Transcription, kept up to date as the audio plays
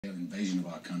invasion of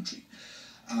our country.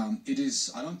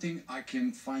 I don't think I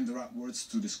can find the right words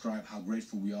to describe how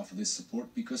grateful we are for this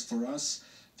support, because for us,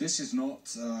 this is not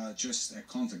just a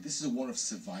conflict, this is a war of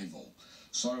survival.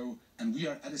 And we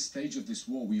are at a stage of this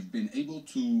war. We've been able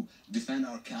to defend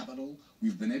our capital,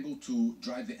 we've been able to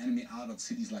drive the enemy out of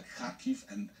cities like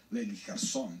Kharkiv and lately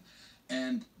Kherson.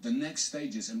 And the next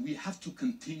stages, and we have to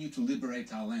continue to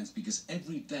liberate our lands, because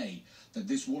every day that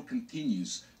this war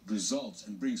continues results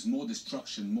and brings more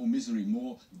destruction, more misery,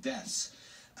 more deaths.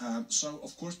 So,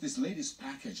 of course, this latest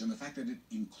package and the fact that it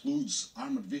includes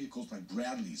armored vehicles like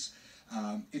Bradleys,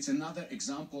 it's another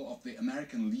example of the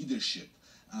American leadership.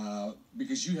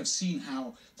 Because you have seen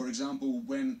how, for example,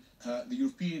 when the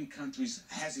European countries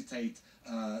hesitate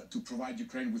to provide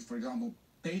Ukraine with, for example,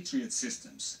 Patriot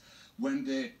systems, when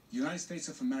the United States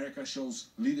of America shows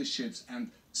leadership and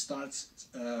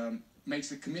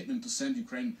makes a commitment to send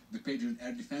Ukraine the Patriot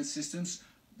air defense systems,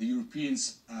 the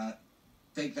Europeans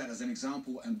take that as an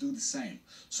example and do the same.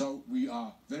 So we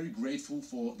are very grateful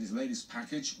for this latest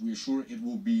package. We are sure it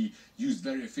will be used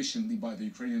very efficiently by the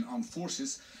Ukrainian armed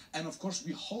forces. And of course,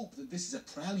 we hope that this is a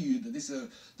prelude, that this is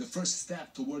the first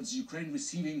step towards Ukraine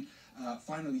receiving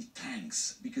finally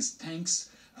tanks. Because tanks,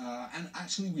 and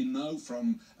actually we know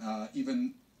from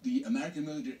even the American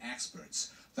military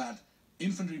experts that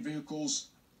infantry vehicles,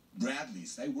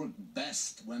 Bradleys, they work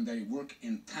best when they work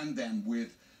in tandem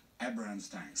with Abrams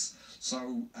tanks.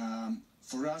 So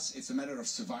for us, it's a matter of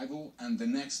survival, and the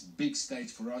next big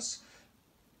stage for us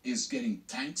is getting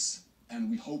tanks, and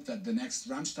we hope that the next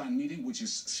Ramstein meeting, which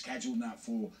is scheduled now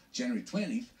for January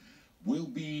 20th, will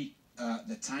be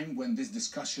the time when this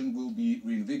discussion will be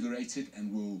reinvigorated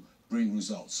and will bring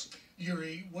results.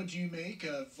 Yuri, what do you make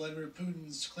of Vladimir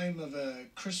Putin's claim of a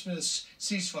Christmas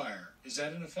ceasefire? Is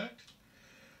that in effect?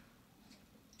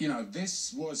 You know,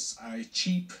 this was a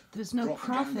cheap There's no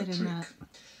propaganda profit in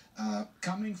trick.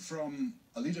 Coming from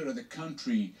a leader of the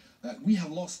country, we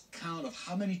have lost count of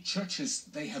how many churches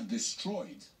they have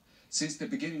destroyed since the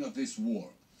beginning of this war.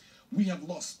 We have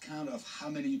lost count of how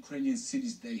many Ukrainian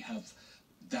cities they have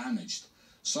damaged.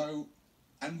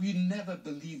 And we never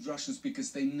believe Russians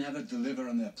because they never deliver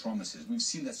on their promises. We've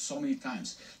seen that so many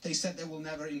times. They said they will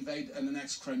never invade and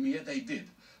annex Crimea, they did.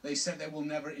 They said they will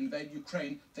never invade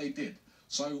Ukraine, they did.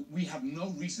 So we have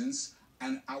no reasons,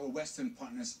 and our Western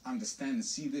partners understand and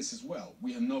see this as well.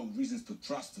 We have no reasons to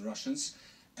trust the Russians,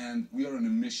 and we are on a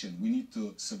mission. We need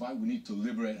to survive, we need to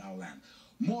liberate our land.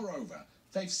 Moreover,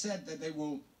 they've said that they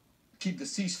will keep the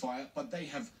ceasefire, but they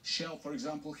have shelled, for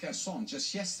example, Kherson.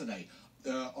 Just yesterday,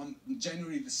 on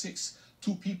January the 6th,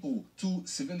 two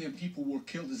civilian people were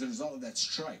killed as a result of that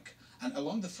strike. And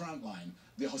along the front line,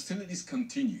 the hostilities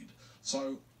continued.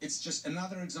 So it's just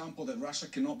another example that Russia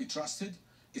cannot be trusted.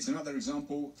 It's another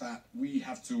example that we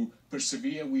have to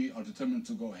persevere. We are determined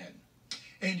to go ahead.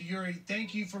 And Yuri,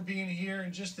 thank you for being here.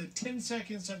 In just the 10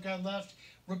 seconds I've got left,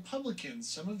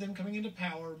 Republicans, some of them coming into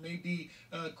power, may be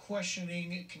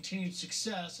questioning continued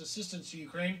success, assistance to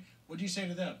Ukraine. What do you say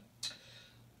to them?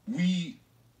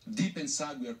 Deep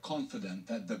inside, we are confident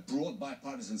that the broad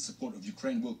bipartisan support of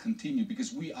Ukraine will continue,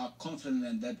 because we are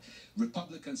confident that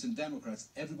Republicans and Democrats,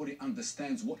 everybody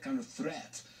understands what kind of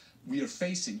threat we are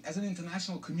facing as an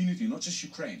international community, not just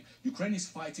Ukraine. Ukraine is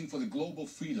fighting for the global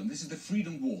freedom. This is the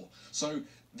freedom war. So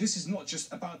this is not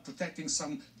just about protecting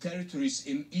some territories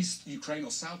in East Ukraine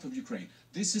or South of Ukraine.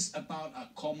 This is about our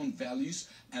common values,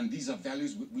 and these are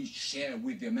values we share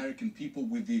with the American people,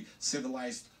 with the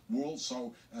civilized world.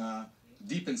 So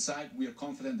deep inside, we are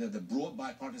confident that the broad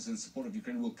bipartisan support of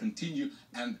Ukraine will continue,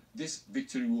 and this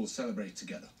victory we will celebrate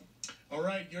together. All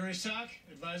right, Yuri Sak,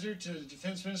 advisor to the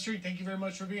Defense Ministry, thank you very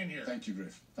much for being here. Thank you,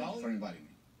 Griff. Thank you for inviting me.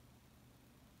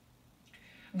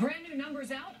 Brand new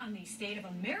numbers out on the state of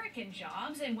American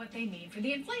jobs and what they mean for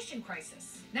the inflation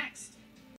crisis. Next.